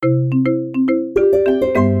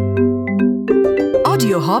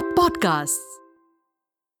Audio Hop Podcasts.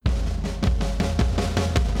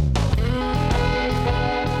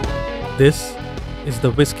 This is the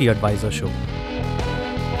Whisky Advisor Show.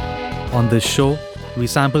 On this show, we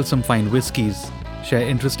sample some fine whiskies, share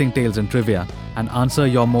interesting tales and trivia, and answer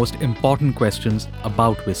your most important questions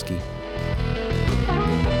about whiskey.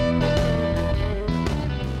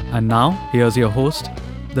 And now, here's your host,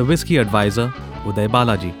 the Whisky Advisor, Uday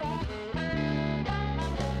Balaji.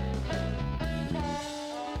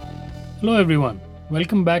 Hello everyone,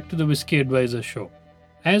 welcome back to the Whisky Advisor Show.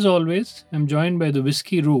 As always, I'm joined by the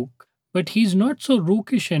Whisky Rook, but he's not so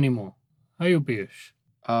rookish anymore. Are you,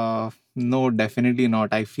 Piyush? No, definitely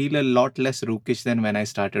not. I feel a lot less rookish than when I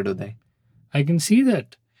started, Uday. I can see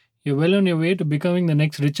that. You're well on your way to becoming the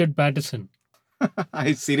next Richard Patterson.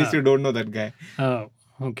 I seriously don't know that guy.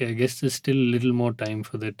 Okay, I guess there's still a little more time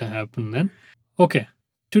for that to happen then. Okay,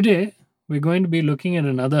 today we're going to be looking at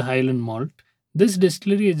another Highland malt. This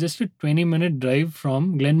distillery is just a 20-minute drive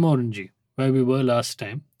from Glenmorangie, where we were last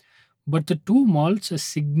time. But the two malts are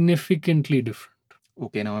significantly different.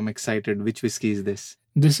 Okay, now I'm excited. Which whiskey is this?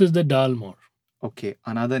 This is the Dalmore. Okay,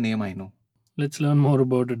 another name I know. Let's learn more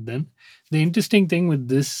about it then. The interesting thing with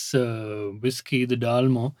this whiskey, the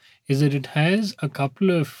Dalmore, is that it has a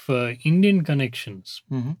couple of Indian connections.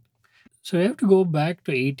 Mhm. So we have to go back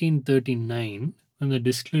to 1839 when the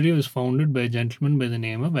distillery was founded by a gentleman by the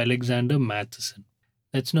name of Alexander Matheson.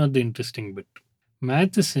 That's not the interesting bit.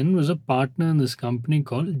 Matheson was a partner in this company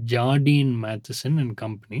called Jardine Matheson and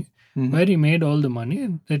Company, Mhm. where he made all the money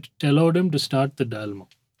and that allowed him to start the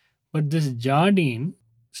Dalmore. But this Jardine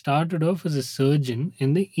started off as a surgeon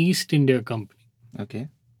in the East India Company. Okay.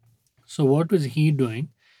 So what was he doing?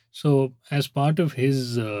 So as part of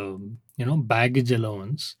his baggage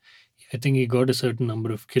allowance, I think he got a certain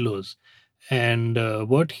number of kilos, and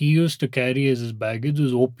what he used to carry as his baggage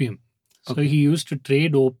was opium. So Okay. he used to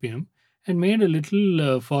trade opium and made a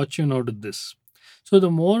little fortune out of this. So the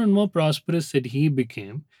more and more prosperous that he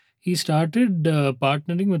became, he started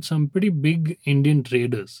partnering with some pretty big Indian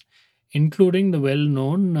traders, including the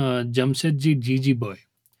well-known Jamsetji Gigi Boy.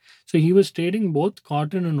 So he was trading both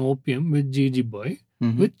cotton and opium with Gigi Boy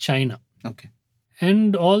Mhm. with China. Okay.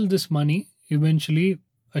 And all this money, eventually,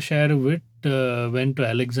 a share of it went to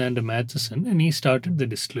Alexander Matheson and he started the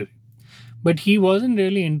distillery. But he wasn't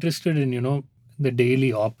really interested in, the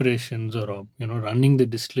daily operations or, running the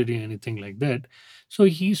distillery or anything like that. So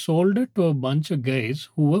he sold it to a bunch of guys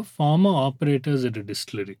who were former operators at a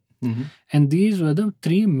distillery. Mhm. And these were the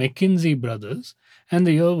three Mackenzie brothers. And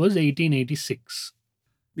the year was 1886.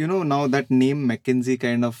 Now that name Mackenzie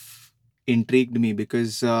kind of intrigued me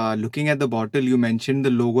because looking at the bottle, you mentioned the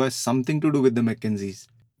logo has something to do with the Mackenzies.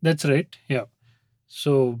 That's right. Yeah.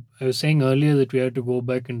 So I was saying earlier that we had to go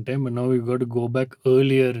back in time, but now we've got to go back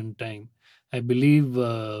earlier in time. I believe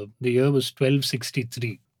the year was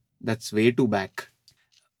 1263. That's way too back.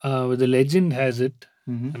 But the legend has it,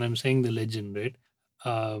 Mhm. and I'm saying the legend, right?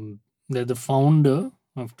 That the founder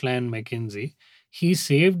of Clan Mackenzie, he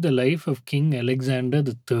saved the life of King Alexander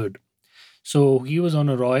III. So he was on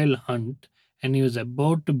a royal hunt, and he was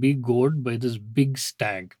about to be gored by this big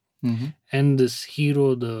stag. Mhm. And this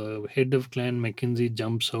hero, the head of Clan Mackenzie,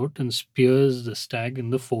 jumps out and spears the stag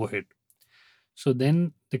in the forehead. So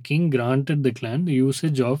then the king granted the clan the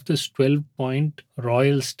usage of this 12-point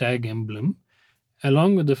royal stag emblem,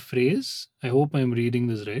 along with the phrase, I hope I'm reading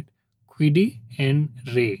this right, Quidi en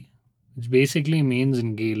Re, which basically means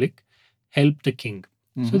in Gaelic, help the king.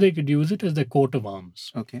 So Mhm. they could use it as their coat of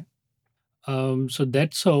arms. Okay. So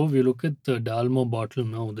that's how we look at the Dalmore bottle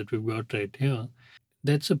now that we've got right here.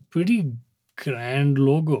 That's a pretty grand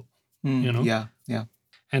logo, you know. Yeah. Yeah.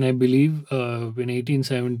 And I believe in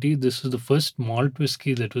 1870, this is the first malt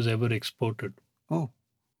whiskey that was ever exported. Oh.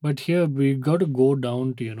 But here we got to go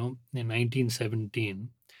down to, in 1917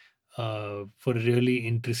 for a really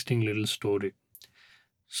interesting little story.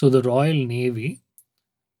 So the Royal Navy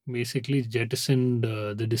basically jettisoned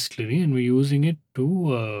the distillery and we're using it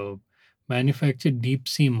to manufacture deep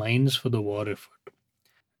sea mines for the war effort.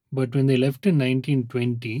 But when they left in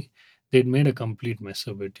 1920, they'd made a complete mess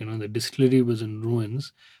of it. The distillery was in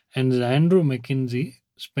ruins, and Andrew Mackenzie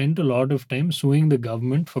spent a lot of time suing the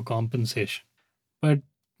government for compensation. But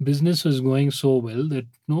business was going so well that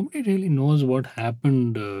nobody really knows what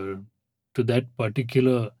happened to that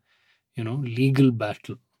particular, legal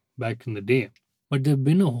battle back in the day. But there have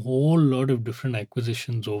been a whole lot of different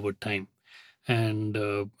acquisitions over time. And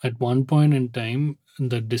at one point in time,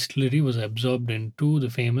 the distillery was absorbed into the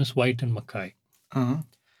famous White and Mackay. Uh-huh.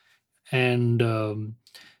 And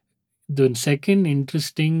the second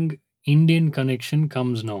interesting Indian connection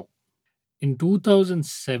comes now. In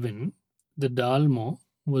 2007, the Dalmore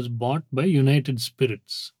was bought by United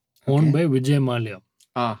Spirits, owned Okay. by Vijay Mallya.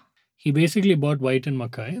 Ah. He basically bought White and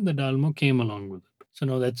Mackay, and the Dalmore came along with it. So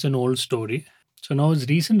now that's an old story. So now, as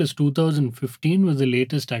recent as 2015 was the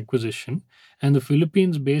latest acquisition, and the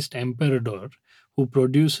Philippines based Emperador, who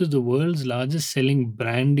produces the world's largest selling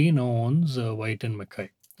brandy, now owns White and Mackay.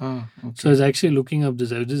 Ah. So I was Okay. actually looking up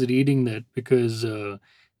this. I was just reading that because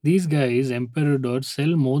these guys, Emperador,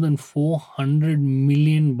 sell more than 400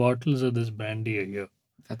 million bottles of this brandy a year.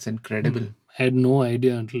 That's incredible. I had no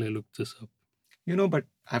idea until I looked this up. But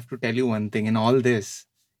I have to tell you one thing. In all this,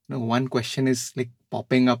 one question is like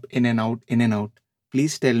popping up in and out, in and out.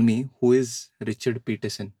 Please tell me, who is Richard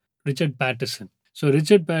Peterson? Richard Patterson. So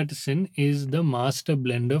Richard Patterson is the master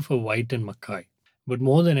blender for White and Mackay. But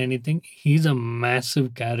more than anything, he's a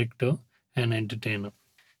massive character and entertainer.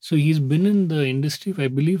 So he's been in the industry, I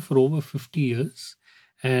believe, for over 50 years.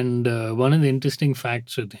 And one of the interesting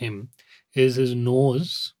facts with him is his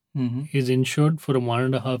nose Mm-hmm. is insured for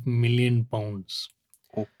 £1.5 million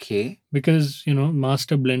Okay. because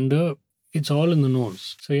master blender, it's all in the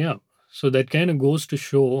nose. So yeah, so that kind of goes to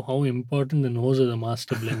show how important the nose of the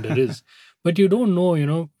master blender is. But you don't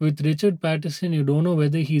know, with Richard Patterson, you don't know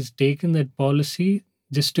whether he's taken that policy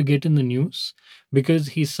just to get in the news, because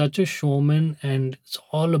he's such a showman, and it's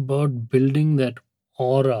all about building that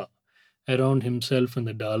aura around himself and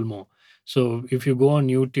the Dalmore. So if you go on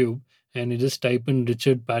YouTube and you just type in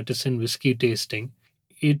Richard Patterson whiskey tasting,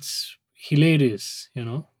 it's hilarious,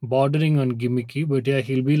 bordering on gimmicky. But yeah,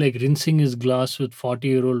 he'll be like rinsing his glass with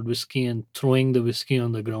 40-year-old whiskey and throwing the whiskey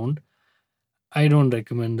on the ground. I don't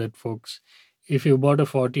recommend that, folks. If you bought a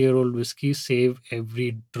 40-year-old whiskey, save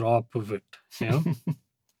every drop of it. Yeah.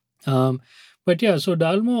 Um, but yeah, so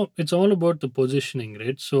Dalmore, it's all about the positioning,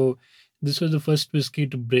 right? So this was the first whiskey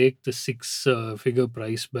to break the six-figure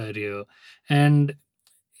price barrier, and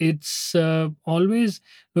it's always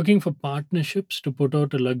looking for partnerships to put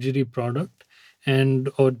out a luxury product, and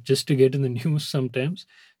or just to get in the news sometimes.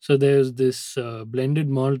 So there's this blended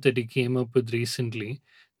malt that he came up with recently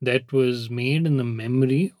that was made in the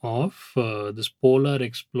memory of this polar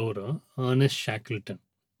explorer Ernest Shackleton,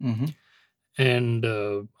 Mm-hmm. and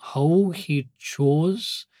how he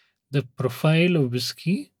chose the profile of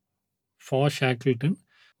whiskey for Shackleton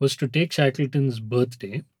was to take Shackleton's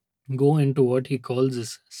birthday, go into what he calls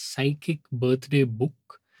his psychic birthday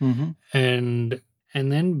book, Mm-hmm. and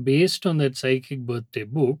then based on that psychic birthday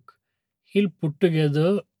book, he'll put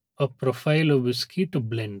together a profile of whiskey to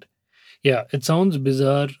blend. Yeah, it sounds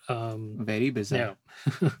bizarre. Very bizarre.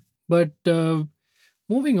 Yeah, but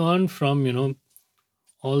moving on from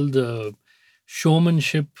all the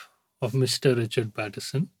showmanship of Mr. Richard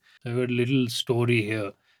Patterson, I have a little story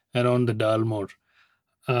here around the Dalmore.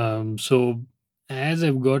 So as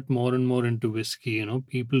I've got more and more into whiskey,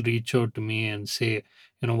 people reach out to me and say,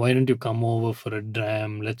 why don't you come over for a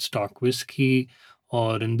dram? Let's talk whiskey.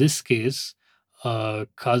 Or in this case, a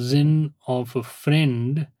cousin of a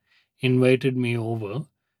friend invited me over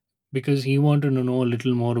because he wanted to know a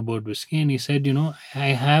little more about whiskey. And he said, I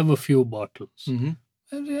have a few bottles. Mm-hmm.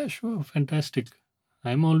 I said, yeah, sure, fantastic.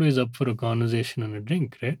 I'm always up for a conversation and a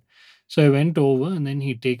drink, right? So I went over, and then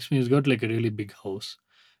he takes me, he's got like a really big house.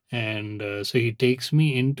 And so he takes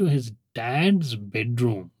me into his dad's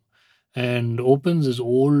bedroom and opens this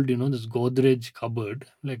old, this Godrej cupboard.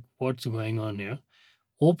 Like, what's going on here?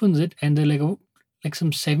 Opens it, and they're like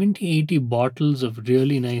some 70, 80 bottles of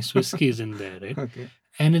really nice whiskeys in there, right? Okay.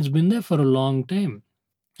 And it's been there for a long time.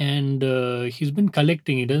 And he's been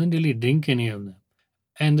collecting, he doesn't really drink any of them.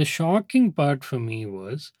 And the shocking part for me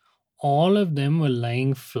was all of them were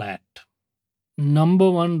lying flat.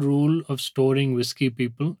 Number one rule of storing whiskey,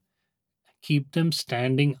 people, keep them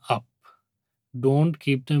standing up. Don't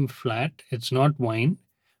keep them flat. It's not wine,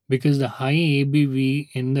 because the high ABV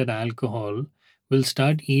in that alcohol will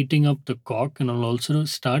start eating up the cork and will also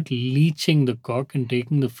start leaching the cork and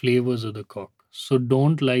taking the flavors of the cork. So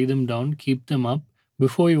don't lie them down, keep them up.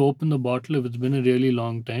 Before you open the bottle, if it's been a really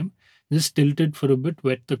long time, just tilt it for a bit,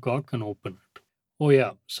 wet the cork, and open it. Oh,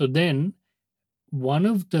 yeah. So then one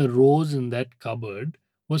of the rows in that cupboard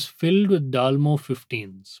was filled with Dalmore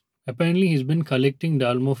 15s. Apparently, he's been collecting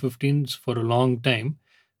Dalmore 15s for a long time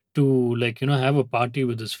to, like, have a party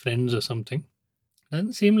with his friends or something.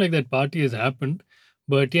 Doesn't seem like that party has happened.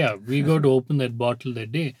 But yeah, we got to open that bottle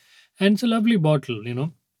that day. And it's a lovely bottle.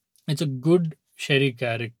 It's a good sherry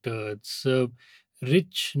character. It's a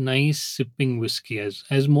rich, nice sipping whiskey,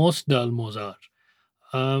 as most Dalmos are.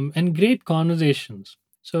 And great conversations.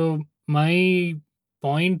 So my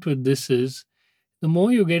point with this is, the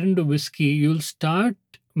more you get into whiskey, you'll start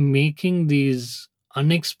making these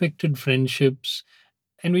unexpected friendships,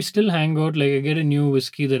 And we still hang out. Like I get a new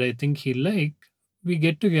whiskey that I think he like. We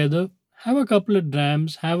get together, have a couple of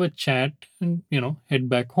drams, have a chat, and head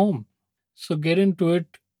back home. So get into it.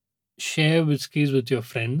 Share whiskeys with your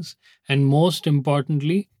friends, and most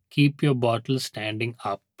importantly, keep your bottle standing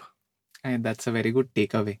up. And that's a very good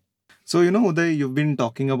takeaway. So, Uday, you've been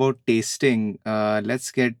talking about tasting. Let's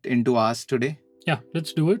get into ours today. Yeah,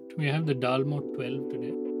 let's do it. We have the Dalmore 12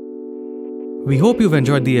 today. We hope you've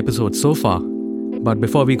enjoyed the episode so far. But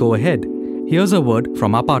before we go ahead, here's a word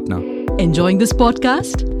from our partner. Enjoying this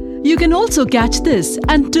podcast? You can also catch this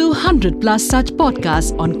and 200 plus such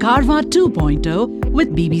podcasts on Carva 2.0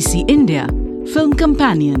 with BBC India, Film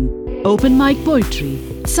Companion, Open Mic Poetry,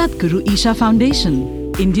 Sadhguru Isha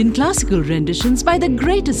Foundation, Indian classical renditions by the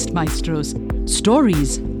greatest maestros,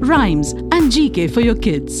 stories, rhymes, and GK for your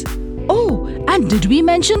kids. Oh, and did we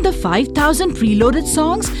mention the 5,000 preloaded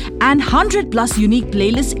songs and 100 plus unique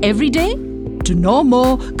playlists every day? To know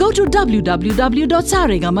more, go to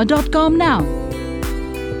www.saregama.com now.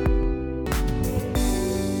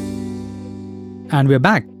 And we're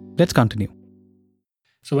back. Let's continue.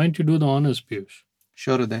 So why don't you do the honors, Piyush?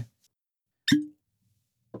 Sure, Uday.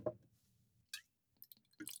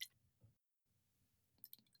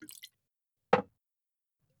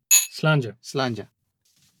 Slanja. Slanja.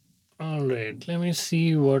 All right, let me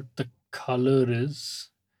see what the color is.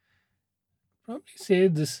 Probably say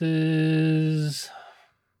this is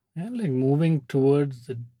like moving towards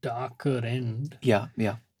the darker end. Yeah.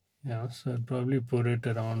 Yeah, so I'd probably put it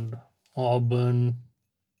around auburn,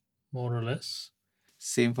 more or less.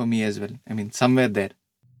 Same for me as well. I mean, somewhere there.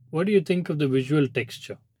 What do you think of the visual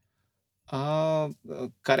texture?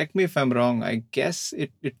 Correct me if I'm wrong. I guess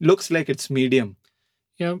it looks like it's medium.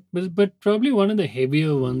 Yeah, but probably one of the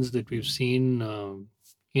heavier ones that we've seen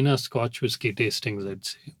in our Scotch whiskey tastings, I'd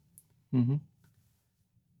say. Mm-hmm.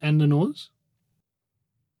 And the nose?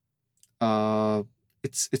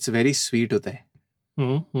 It's very sweet, Uday.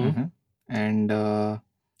 Mm-hmm. Mm-hmm. And I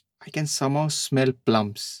can somehow smell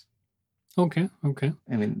plums. Okay.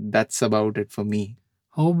 I mean, that's about it for me.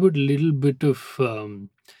 How about a little bit of, I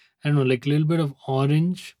don't know, like a little bit of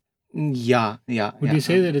orange? Yeah. Would you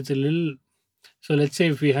say that it's a little... So let's say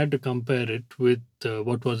if we had to compare it with,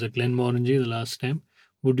 what was it, Glenmorangie the last time,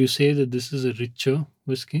 would you say that this is a richer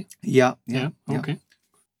whiskey? Yeah. Okay.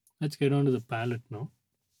 Let's get on to the palate now.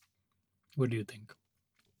 What do you think?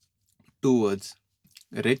 2 words: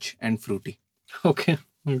 rich and fruity. Okay.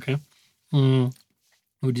 Would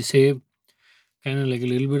you say kind of like a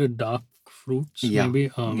little bit of dark fruits? Yeah, Maybe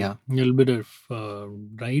yeah. a little bit of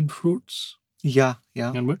dried fruits? Yeah.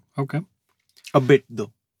 But okay. A bit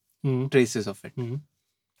though. Mm. Traces of it.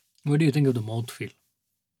 What do you think of the mouthfeel?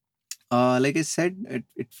 Like I said,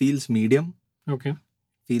 it feels medium. Okay.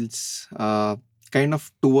 Feels kind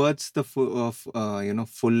of towards the full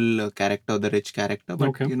character, the rich character, but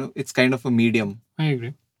Okay. it's kind of a medium. I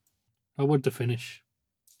agree. How about the finish?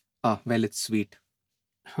 Well, it's sweet.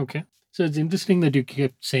 Okay. So it's interesting that you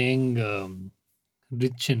kept saying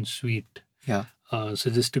rich and sweet. Yeah.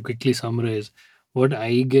 So just to quickly summarize, what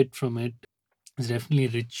I get from it is definitely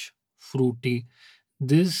rich, fruity.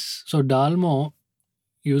 So Dalmore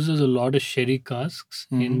uses a lot of sherry casks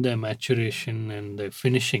in their maturation and their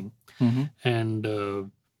finishing. Mm-hmm. And,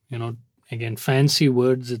 again, fancy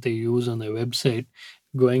words that they use on their website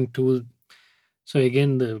going to... So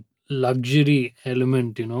again, the luxury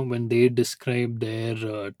element, when they describe their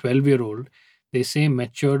 12-year-old, they say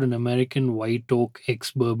matured in American white oak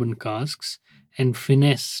ex-bourbon casks and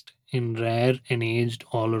finessed in rare and aged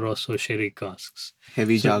Oloroso sherry casks.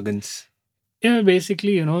 Heavy So- jargons. Yeah,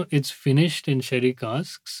 basically, it's finished in sherry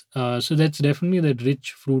casks. So that's definitely that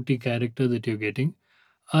rich, fruity character that you're getting.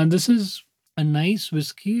 This is a nice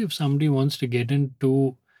whiskey if somebody wants to get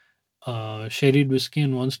into sherried whiskey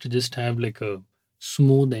and wants to just have like a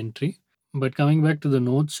smooth entry. But coming back to the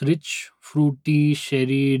notes, rich, fruity,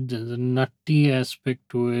 sherried, there's a nutty aspect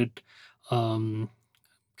to it. Kind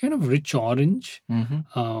of rich orange,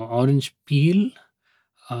 Mm-hmm. orange peel,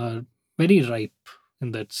 very ripe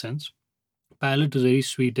in that sense. Palate is very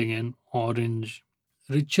sweet again, orange,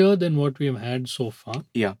 richer than what we have had so far.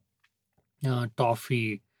 Yeah.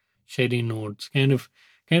 Toffee, sherry notes, kind of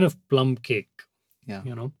plum cake. Yeah.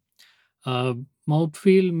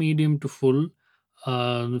 Mouthfeel medium to full.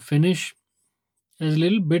 The finish is a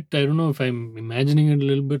little bit. I don't know if I'm imagining it a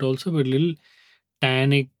little bit also, but a little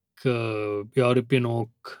tannic, European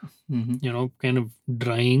oak. Mm-hmm. Kind of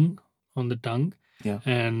drying on the tongue. Yeah.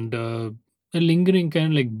 And a lingering kind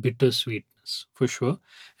of like bitter sweetness for sure.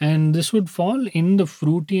 And this would fall in the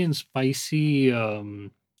fruity and spicy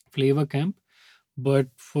flavor camp, but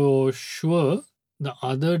for sure The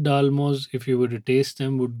other Dalmos, if you were to taste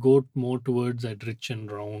them, would go more towards that rich and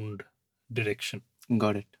round direction.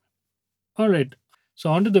 Got it. All right.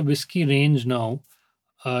 So onto the whiskey range now.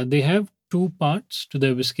 They have two parts to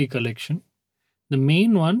their whiskey collection. The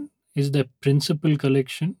main one is the principal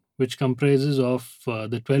collection, which comprises of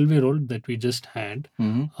the 12-year-old that we just had,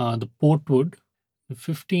 Hmm. the Portwood, the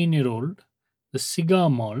 15-year-old, the Cigar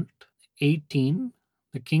Malt, 18,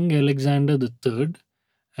 the King Alexander III,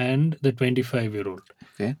 and the 25-year-old.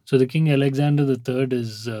 Okay. So the King Alexander III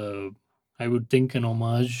is, I would think, an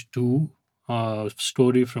homage to a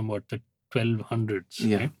story from what, the 1200s,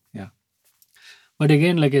 Yeah. right? Yeah. But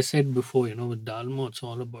again, like I said before, with Dalmo, it's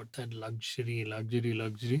all about that luxury, luxury,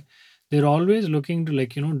 luxury. They're always looking to,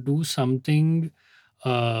 like, do something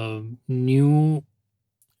new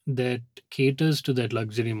that caters to that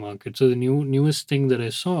luxury market. So the newest thing that I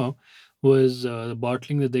saw was the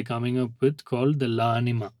bottling that they're coming up with called the La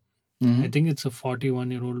Anima. I Hmm. think it's a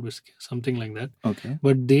 41-year-old whiskey, something like that. Okay.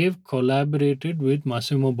 But they've collaborated with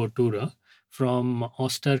Massimo Bottura from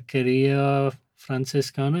Osteria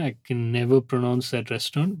Francescana. I can never pronounce that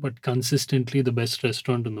restaurant, but consistently the best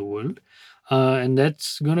restaurant in the world. And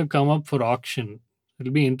that's going to come up for auction.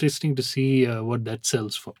 It'll be interesting to see what that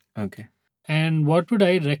sells for. Okay. And what would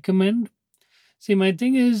I recommend? See, my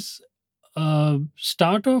thing is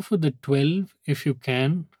start off with the 12 if you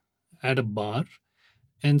can at a bar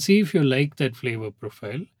and see if you like that flavor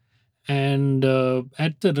profile. And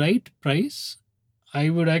at the right price, I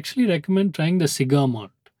would actually recommend trying the cigar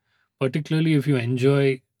malt, particularly if you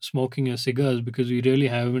enjoy smoking your cigars, because we really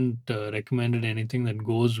haven't recommended anything that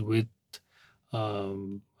goes with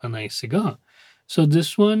a nice cigar. So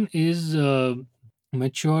this one is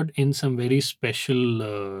matured in some very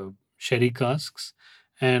special sherry casks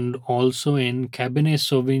and also in Cabernet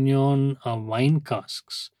Sauvignon wine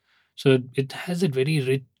casks. So it has a very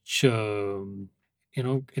rich,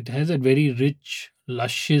 it has a very rich,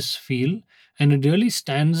 luscious feel, and it really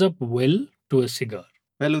stands up well to a cigar.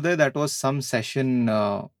 Well, Uday, that was some session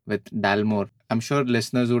with Dalmore. I'm sure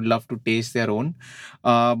listeners would love to taste their own.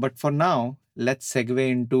 But for now, let's segue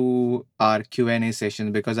into our Q&A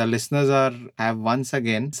sessions because our listeners have once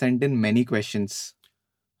again sent in many questions.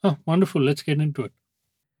 Oh, wonderful. Let's get into it.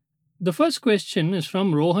 The first question is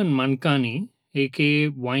from Rohan Mankani, aka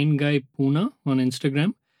Wine Guy Pune on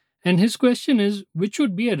Instagram. And his question is, which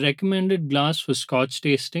would be a recommended glass for scotch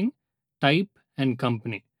tasting, type, and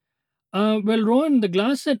company? Well, Rohan, the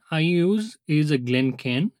glass that I use is a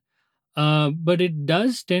Glencairn, but it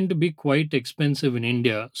does tend to be quite expensive in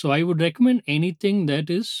India. So I would recommend anything that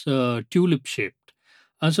is tulip shaped.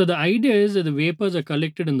 So the idea is that the vapors are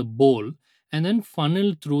collected in the bowl and then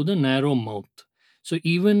funneled through the narrow mouth. So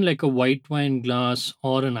even like a white wine glass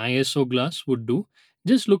or an ISO glass would do.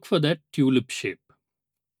 Just look for that tulip shape.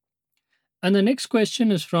 And the next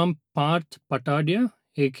question is from Parth Patadia,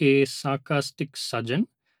 aka Sarcastic Sajan.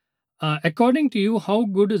 According to you, how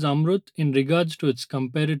good is Amrut in regards to its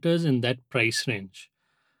competitors in that price range?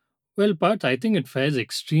 Well, Parth, I think it fares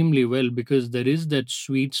extremely well because there is that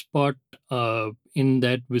sweet spot in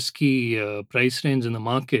that whiskey price range in the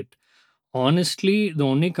market. Honestly, the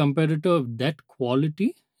only competitor of that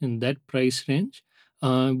quality in that price range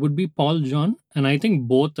would be Paul John, and I think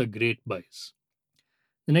both are great buys.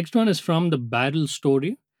 The next one is from the Barrel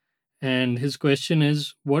Story, and his question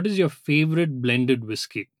is, what is your favorite blended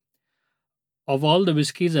whiskey? Of all the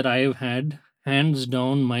whiskeys that I have had, hands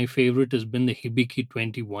down, my favorite has been the Hibiki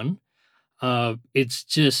 21. It's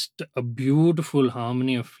just a beautiful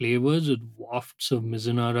harmony of flavors with wafts of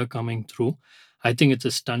Mizunara coming through. I think it's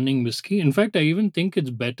a stunning whiskey. In fact, I even think it's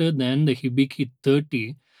better than the Hibiki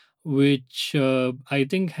 30, which I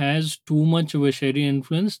think has too much of a sherry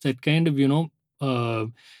influence that kind of, uh,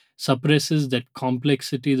 suppresses that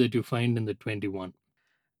complexity that you find in the 21.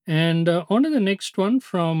 And on to the next one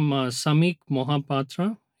from Samik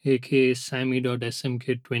Mohapatra, aka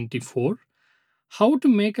Sammy.smk24. How to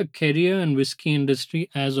make a career in whiskey industry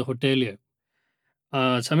as a hotelier?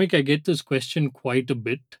 Samik, I get this question quite a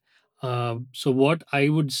bit. So what I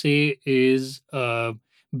would say is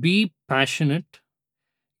be passionate.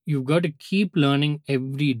 You've got to keep learning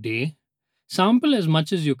every day. Sample as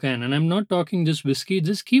much as you can. And I'm not talking just whiskey,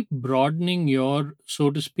 just keep broadening your, so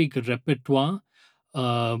to speak, repertoire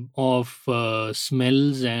of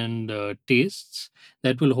smells and tastes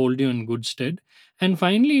that will hold you in good stead. And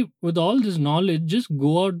finally, with all this knowledge, just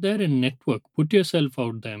go out there and network. Put yourself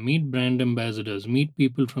out there. Meet brand ambassadors. Meet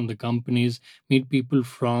people from the companies. Meet people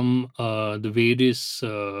from the various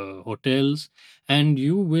hotels, and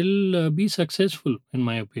you will be successful, in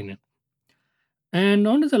my opinion. And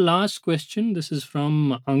on to the last question. This is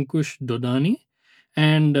from Ankush Dodani.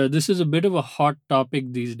 And this is a bit of a hot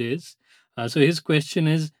topic these days. So his question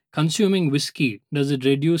is, consuming whiskey, does it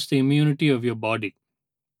reduce the immunity of your body?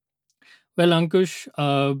 Well, Ankush,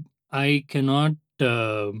 I cannot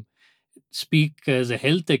speak as a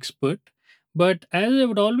health expert, but as I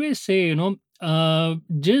would always say,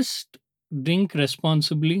 just drink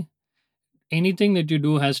responsibly. Anything that you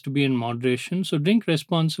do has to be in moderation. So drink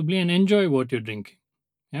responsibly and enjoy what you're drinking.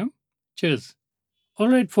 Yeah. Cheers. All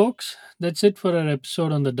right, folks, that's it for our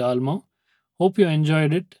episode on the Dalmore. Hope you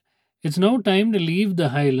enjoyed it. It's now time to leave the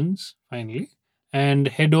Highlands, finally, and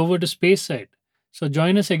head over to Speyside. So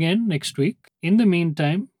join us again next week. In the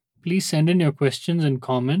meantime, please send in your questions and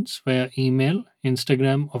comments via email,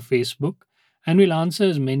 Instagram, or Facebook, and we'll answer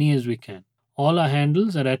as many as we can. All our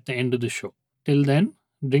handles are at the end of the show. Till then,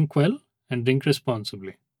 drink well and drink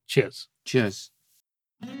responsibly. Cheers. Cheers.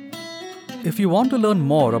 If you want to learn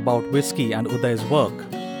more about Whisky and Uday's work,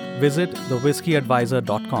 visit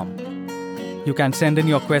thewhiskeyadvisor.com. You can send in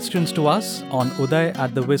your questions to us on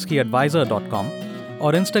uday@thewhiskeyadvisor.com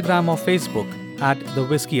or Instagram or Facebook at The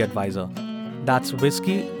Whisky Advisor. That's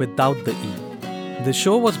whiskey without the E. This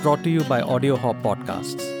show was brought to you by Audio Hop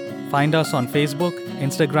Podcasts. Find us on Facebook,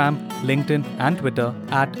 Instagram, LinkedIn, and Twitter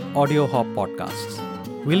at Audio Hop Podcasts.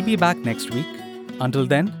 We'll be back next week. Until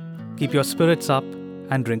then, keep your spirits up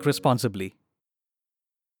and drink responsibly.